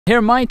Here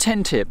are my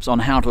 10 tips on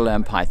how to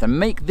learn Python.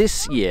 Make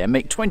this year,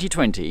 make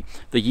 2020,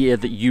 the year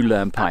that you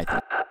learn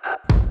Python.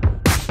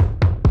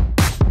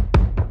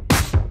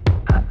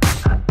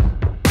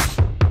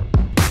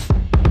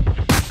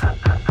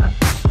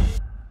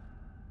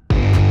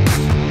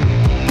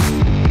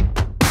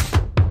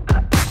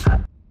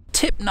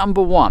 Tip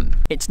number 1,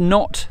 it's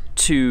not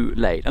too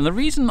late. And the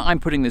reason I'm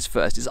putting this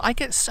first is I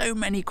get so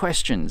many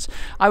questions.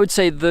 I would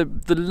say the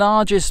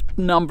largest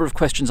number of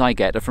questions I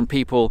get are from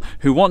people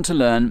who want to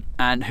learn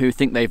and who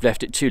think they've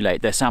left it too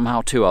late. They're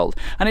somehow too old.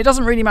 And it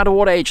doesn't really matter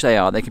what age they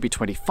are. They could be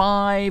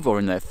 25 or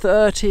in their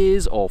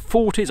 30s or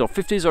 40s or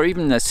 50s or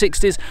even in their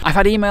 60s. I've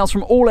had emails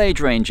from all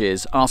age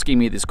ranges asking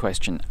me this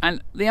question.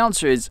 And the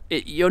answer is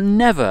you're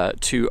never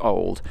too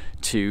old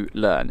to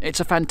learn. It's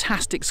a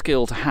fantastic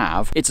skill to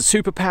have. It's a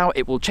superpower.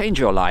 It will change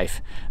your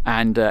life,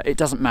 and it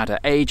doesn't matter.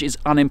 Age is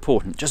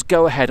unimportant. Just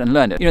go ahead and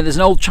learn it. You know, there's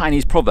an old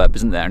Chinese proverb,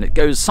 isn't there? And it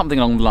goes something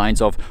along the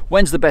lines of,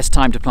 when's the best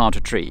time to plant a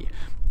tree?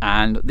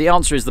 And the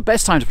answer is the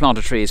best time to plant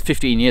a tree is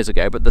 15 years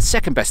ago, but the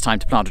second best time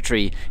to plant a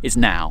tree is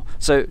now.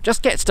 So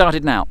just get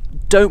started now.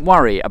 Don't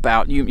worry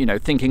about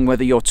thinking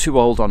whether you're too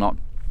old or not.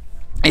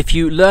 If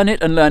you learn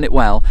it and learn it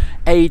well,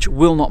 age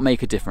will not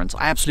make a difference.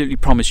 I absolutely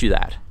promise you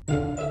that.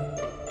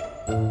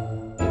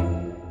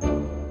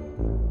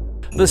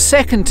 The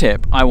second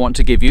tip I want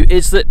to give you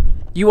is that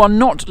you are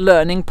not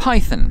learning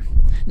Python.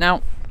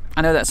 Now,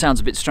 I know that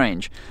sounds a bit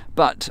strange,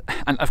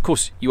 and of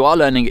course you are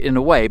learning it in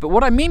a way, but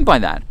what I mean by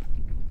that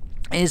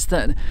is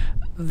that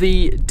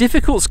the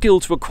difficult skill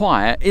to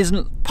acquire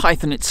isn't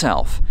Python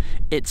itself.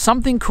 It's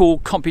something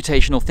called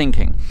computational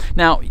thinking.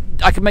 Now,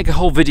 I could make a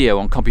whole video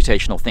on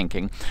computational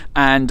thinking,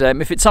 and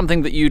if it's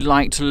something that you'd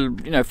like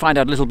to find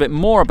out a little bit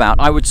more about,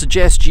 I would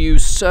suggest you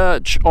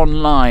search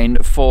online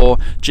for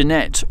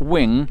Jeanette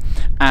Wing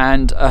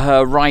and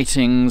her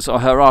writings or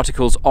her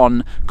articles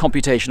on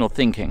computational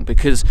thinking,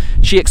 because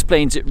she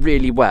explains it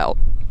really well.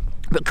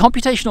 But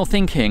computational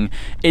thinking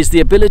is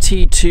the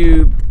ability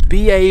to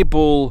be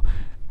able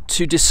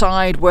to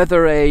decide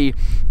whether a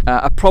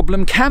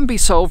problem can be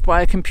solved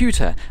by a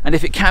computer, and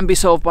if it can be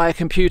solved by a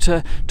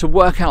computer, to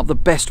work out the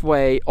best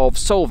way of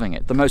solving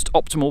it, the most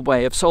optimal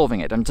way of solving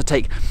it, and to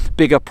take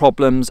bigger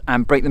problems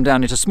and break them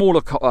down into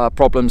smaller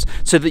problems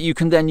so that you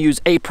can then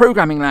use a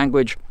programming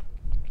language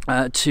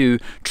to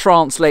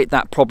translate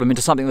that problem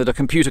into something that a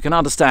computer can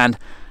understand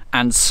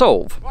and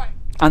solve.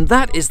 And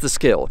that is the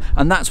skill,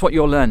 and that's what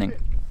you're learning.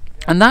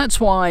 And that's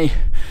why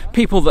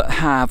people that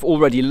have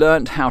already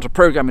learnt how to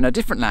program in a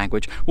different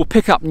language will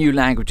pick up new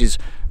languages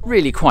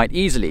really quite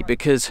easily,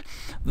 because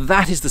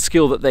that is the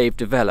skill that they've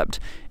developed.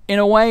 In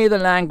a way, the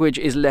language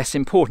is less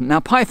important. Now,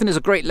 Python is a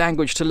great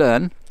language to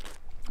learn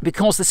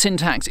because the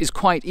syntax is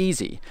quite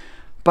easy.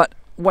 But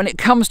when it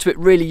comes to it,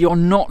 really, you're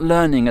not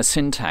learning a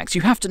syntax.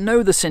 You have to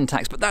know the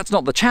syntax, but that's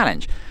not the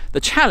challenge.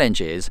 The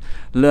challenge is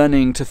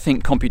learning to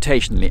think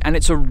computationally, and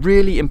it's a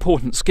really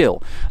important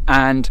skill.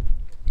 And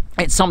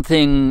it's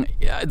something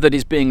that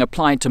is being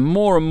applied to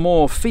more and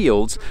more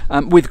fields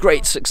with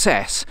great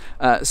success.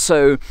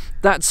 So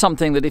that's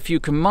something that if you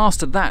can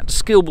master, that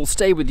skill will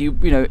stay with you,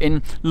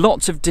 in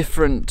lots of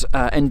different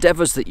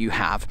endeavors that you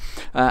have.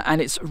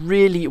 And it's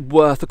really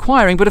worth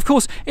acquiring. But of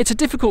course, it's a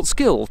difficult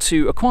skill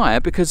to acquire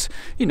because,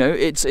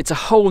 it's a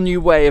whole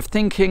new way of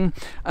thinking,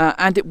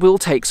 and it will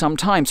take some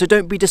time. So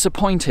don't be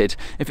disappointed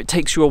if it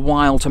takes you a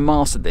while to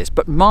master this.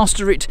 But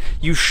master it,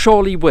 you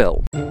surely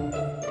will.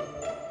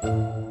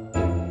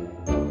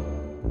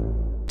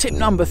 Tip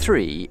number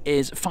 3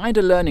 is find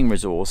a learning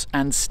resource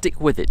and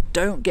stick with it.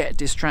 Don't get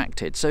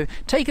distracted. So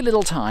take a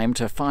little time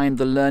to find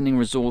the learning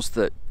resource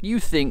that you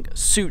think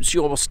suits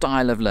your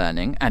style of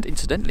learning. And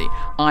incidentally,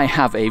 I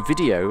have a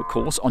video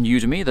course on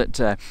Udemy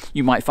that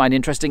you might find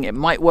interesting. It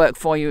might work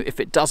for you. If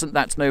it doesn't,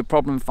 that's no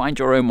problem. Find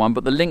your own one.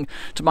 But the link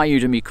to my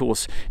Udemy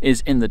course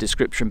is in the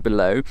description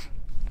below.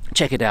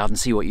 Check it out and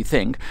see what you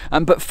think,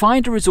 but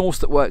find a resource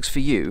that works for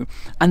you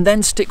and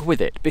then stick with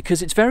it,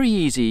 because it's very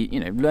easy,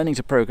 learning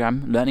to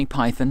program, learning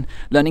Python,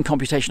 learning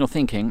computational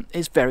thinking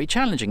is very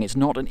challenging. It's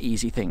not an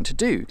easy thing to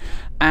do,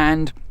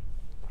 and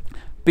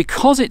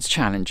because it's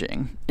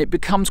challenging, it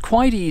becomes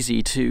quite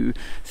easy to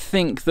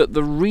think that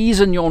the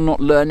reason you're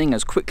not learning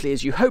as quickly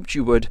as you hoped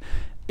you would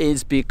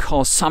is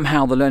because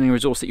somehow the learning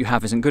resource that you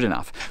have isn't good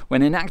enough,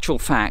 when in actual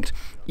fact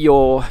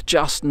you're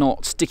just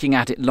not sticking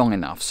at it long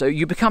enough. So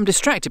you become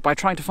distracted by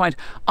trying to find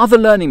other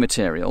learning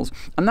materials,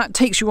 and that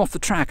takes you off the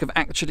track of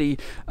actually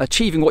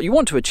achieving what you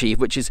want to achieve,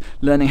 which is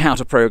learning how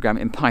to program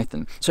in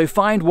Python. So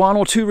find 1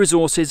 or 2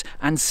 resources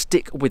and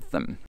stick with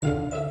them.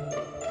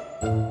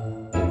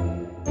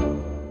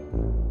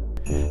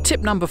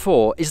 Tip number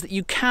 4 is that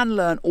you can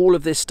learn all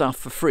of this stuff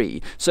for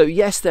free. So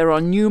yes, there are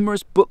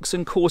numerous books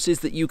and courses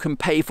that you can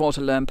pay for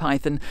to learn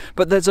Python,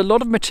 but there's a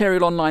lot of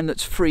material online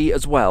that's free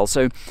as well.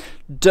 So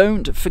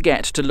don't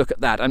forget to look at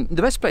that. And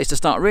the best place to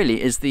start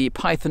really is the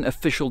Python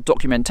official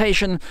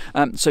documentation.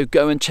 So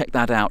go and check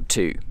that out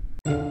too.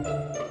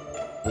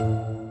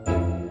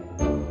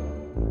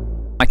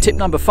 My tip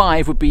number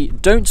 5 would be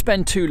don't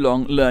spend too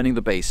long learning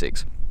the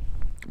basics.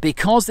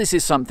 because this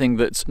is something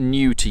that's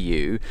new to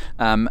you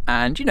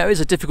and is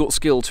a difficult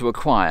skill to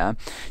acquire,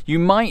 you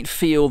might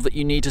feel that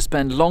you need to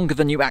spend longer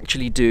than you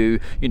actually do,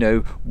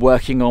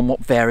 working on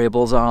what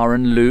variables are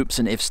and loops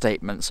and if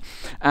statements.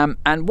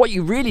 And what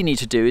you really need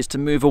to do is to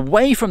move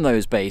away from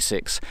those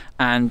basics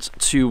and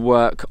to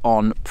work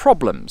on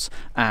problems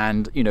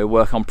and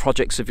work on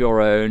projects of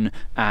your own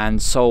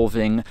and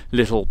solving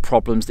little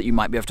problems that you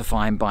might be able to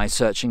find by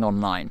searching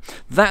online.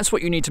 That's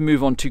what you need to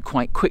move on to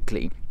quite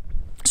quickly.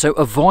 So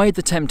avoid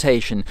the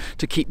temptation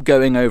to keep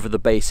going over the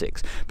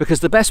basics,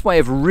 because the best way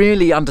of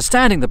really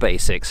understanding the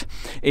basics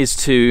is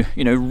to,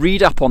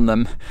 read up on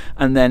them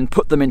and then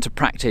put them into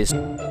practice.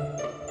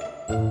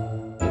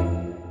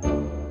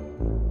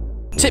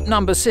 Tip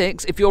number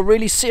 6, if you're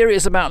really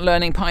serious about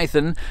learning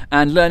Python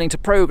and learning to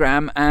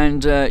program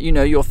and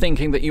you're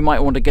thinking that you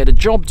might want to get a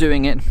job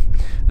doing it,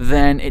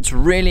 then it's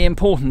really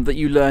important that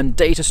you learn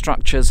data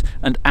structures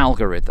and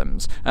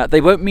algorithms.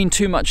 They won't mean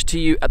too much to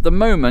you at the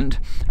moment,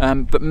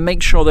 but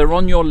make sure they're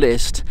on your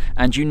list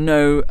and you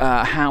know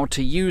how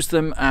to use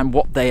them and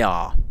what they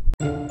are.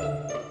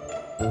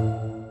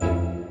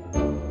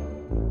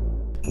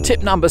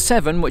 Tip number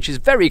 7, which is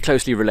very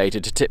closely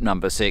related to tip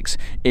number 6,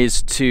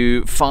 is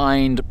to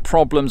find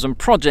problems and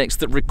projects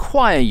that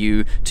require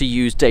you to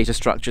use data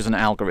structures and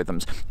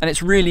algorithms. And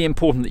it's really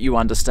important that you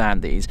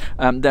understand these.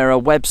 There are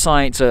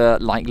websites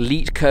like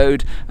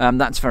LeetCode,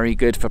 that's very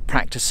good for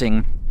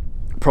practicing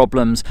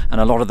problems,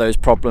 and a lot of those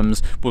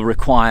problems will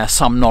require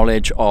some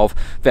knowledge of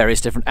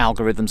various different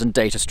algorithms and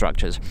data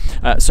structures.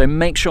 So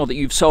make sure that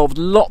you've solved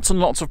lots and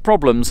lots of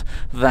problems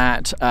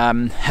that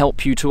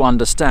help you to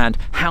understand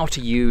how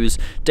to use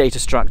data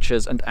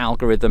structures and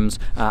algorithms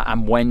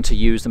and when to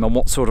use them and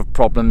what sort of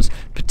problems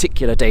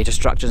particular data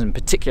structures and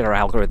particular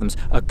algorithms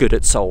are good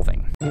at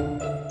solving.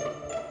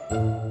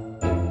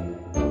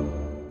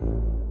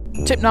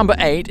 Tip number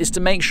 8 is to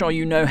make sure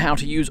you know how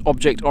to use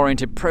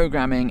object-oriented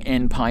programming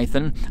in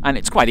Python, and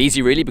it's quite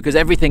easy really because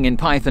everything in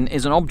Python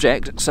is an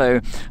object,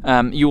 so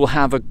you will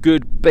have a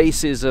good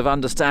basis of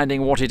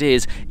understanding what it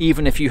is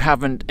even if you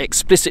haven't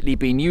explicitly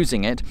been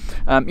using it,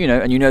 and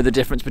you know the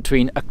difference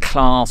between a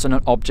class and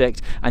an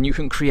object, and you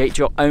can create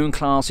your own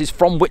classes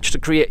from which to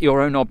create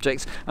your own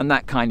objects and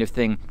that kind of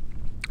thing,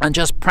 and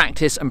just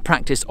practice and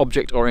practice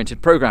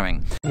object-oriented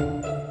programming.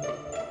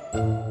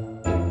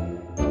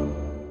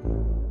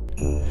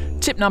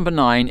 Tip number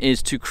 9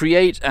 is to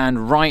create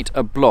and write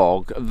a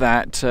blog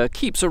that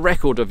keeps a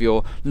record of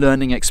your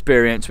learning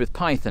experience with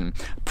Python,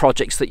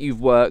 projects that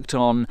you've worked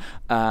on,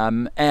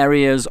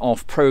 areas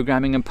of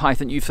programming in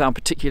Python you found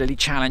particularly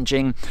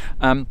challenging.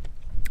 And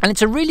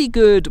it's a really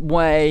good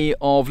way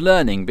of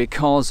learning,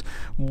 because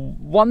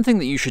one thing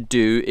that you should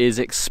do is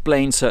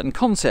explain certain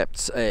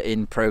concepts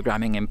in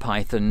programming in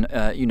Python,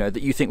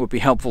 that you think would be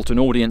helpful to an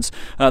audience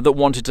that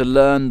wanted to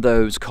learn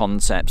those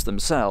concepts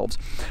themselves.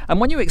 And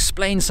when you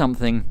explain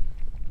something,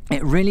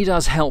 it really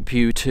does help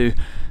you to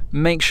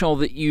make sure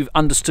that you've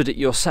understood it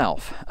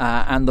yourself.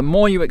 And the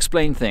more you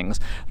explain things,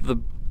 the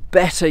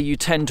better you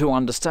tend to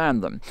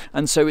understand them.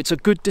 And so it's a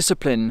good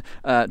discipline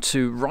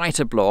to write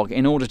a blog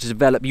in order to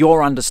develop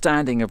your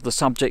understanding of the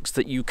subjects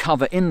that you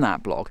cover in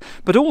that blog.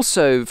 But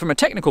also from a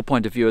technical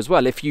point of view as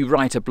well, if you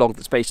write a blog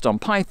that's based on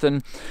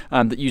Python,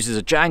 that uses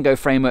a Django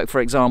framework, for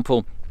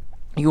example,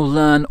 you'll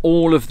learn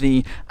all of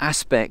the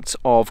aspects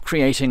of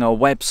creating a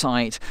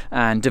website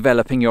and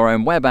developing your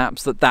own web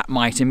apps that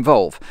might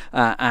involve,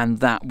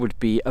 and that would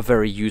be a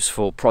very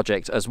useful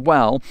project as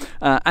well.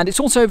 And it's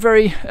also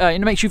very,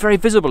 it makes you very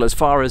visible as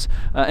far as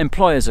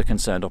employers are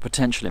concerned, or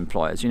potential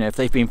employers. If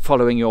they've been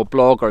following your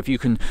blog, or if you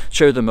can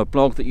show them a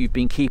blog that you've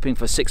been keeping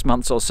for 6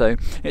 months or so,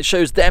 it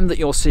shows them that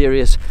you're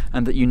serious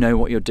and that you know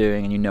what you're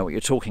doing and you know what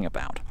you're talking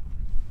about.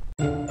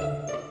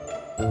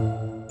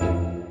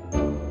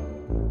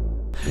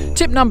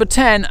 Tip number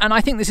 10, and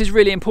I think this is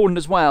really important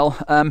as well,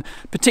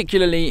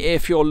 particularly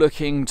if you're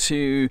looking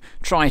to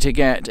try to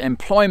get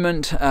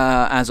employment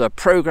as a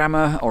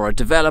programmer or a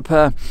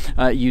developer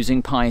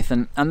using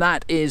Python, and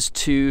that is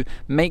to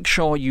make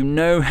sure you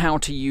know how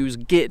to use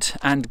Git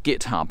and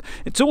GitHub.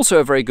 It's also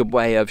a very good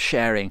way of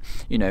sharing,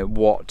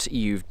 what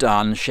you've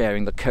done,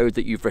 sharing the code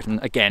that you've written,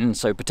 again,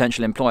 so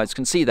potential employers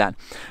can see that.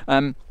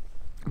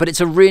 But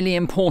it's a really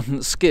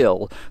important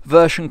skill.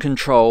 Version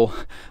control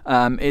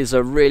is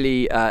a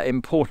really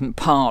important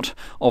part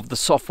of the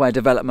software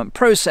development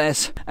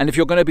process, and if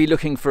you're going to be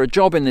looking for a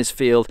job in this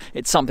field,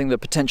 it's something that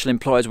potential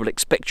employers will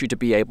expect you to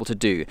be able to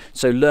do.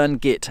 So learn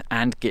Git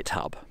and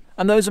GitHub.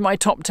 And those are my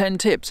top 10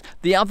 tips.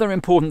 The other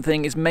important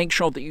thing is make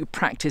sure that you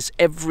practice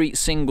every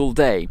single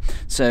day.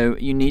 So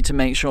you need to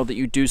make sure that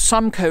you do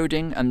some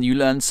coding and you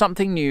learn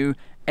something new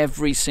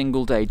every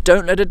single day.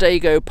 Don't let a day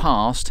go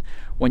past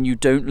when you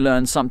don't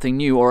learn something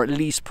new, or at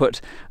least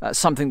put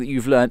something that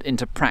you've learned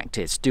into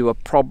practice. Do a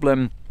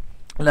problem,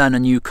 learn a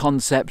new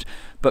concept,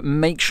 but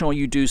make sure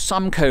you do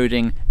some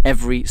coding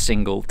every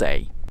single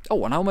day.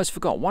 Oh, and I almost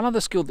forgot one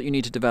other skill that you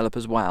need to develop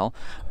as well,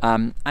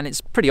 and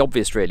it's pretty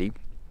obvious really.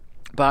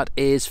 but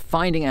is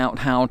finding out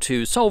how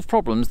to solve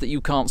problems that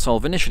you can't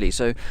solve initially.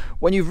 So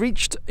when you've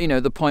reached,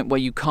 the point where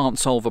you can't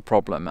solve a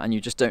problem and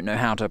you just don't know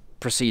how to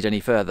proceed any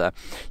further,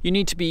 you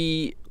need to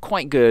be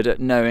quite good at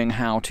knowing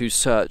how to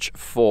search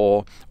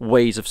for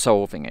ways of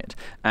solving it,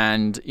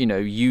 and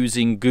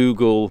using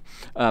Google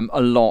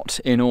a lot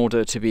in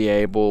order to be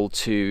able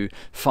to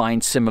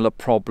find similar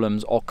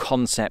problems or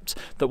concepts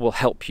that will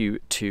help you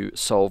to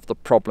solve the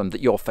problem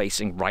that you're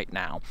facing right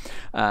now.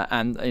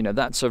 And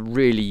that's a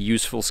really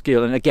useful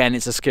skill, and again,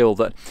 it's a skill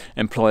that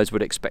employers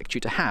would expect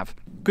you to have.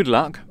 Good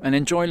luck and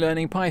enjoy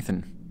learning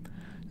Python.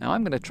 Now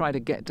I'm going to try to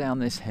get down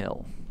this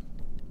hill.